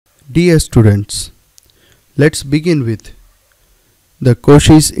Dear students, let's begin with the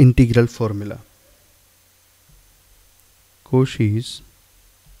Cauchy's integral formula. Cauchy's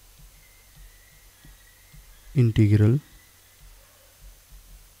integral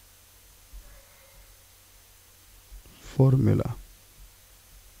formula.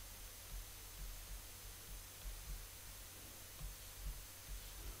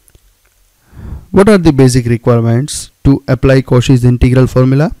 What are the basic requirements to apply Cauchy's integral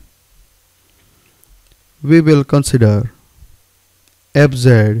formula? We will consider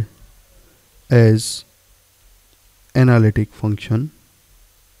fz as analytic function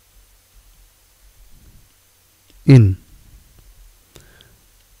in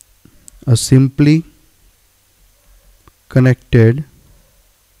a simply connected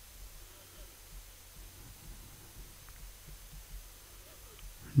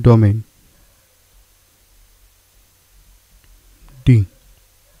domain D.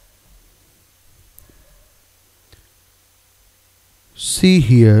 C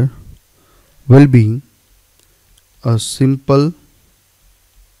here will be a simple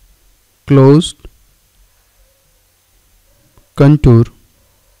closed contour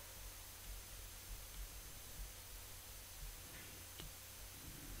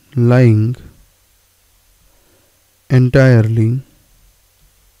lying entirely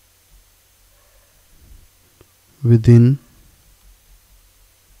within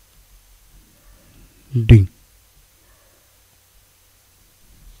D.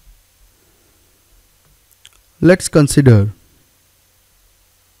 Let's consider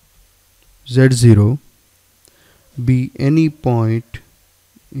Z0 be any point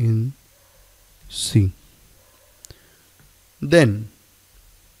in C. Then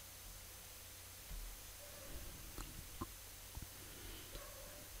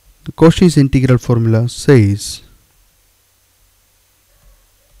the Cauchy's integral formula says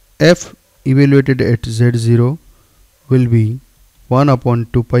f evaluated at Z0 will be 1 upon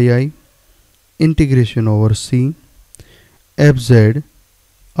 2 pi I integration over C fz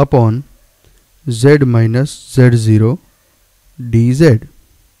upon z minus z0 dz.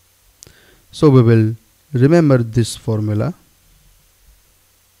 So we will remember this formula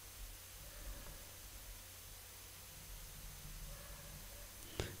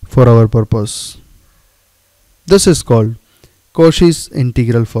for our purpose. This is called Cauchy's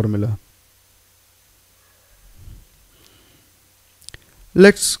integral formula.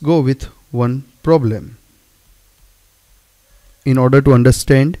 Let's go with one problem in order to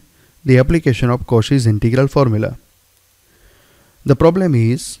understand the application of Cauchy's integral formula. The problem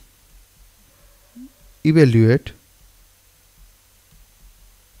is evaluate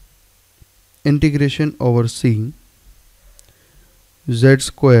integration over C z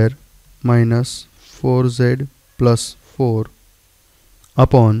square minus 4z plus 4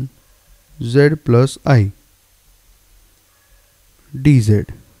 upon z plus I dz.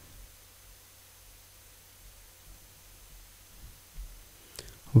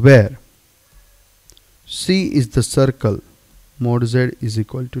 Where C is the circle mod z is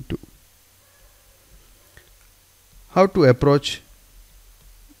equal to 2. How to approach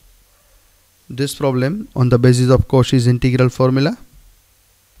this problem on the basis of Cauchy's integral formula?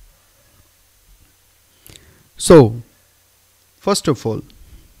 So first of all,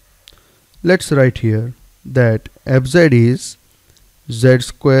 let's write here that fz is z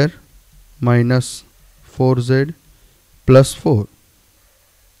square minus 4z plus 4.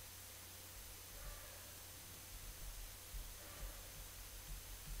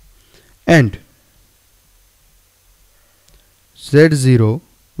 And z0,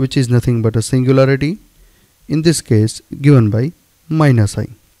 which is nothing but a singularity, in this case given by minus I.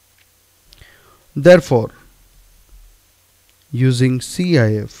 Therefore, using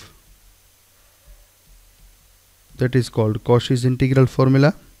CIF, that is called Cauchy's integral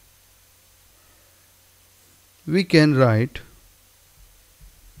formula, we can write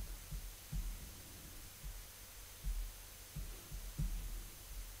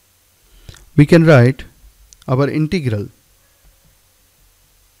our integral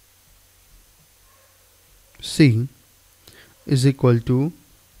C is equal to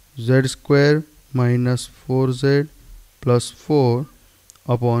z square minus 4z plus 4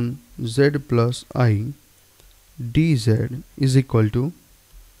 upon z plus I dz is equal to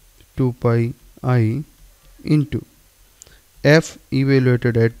 2 pi I into f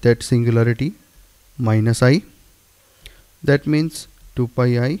evaluated at that singularity minus I, that means 2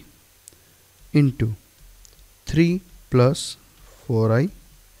 pi I into 3 plus 4i,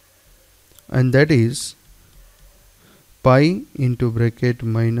 and that is pi into bracket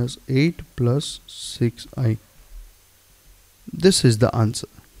minus 8 plus 6i. This is the answer.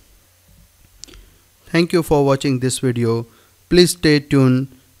 Thank you for watching this video. Please stay tuned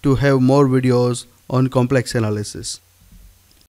to have more videos on complex analysis.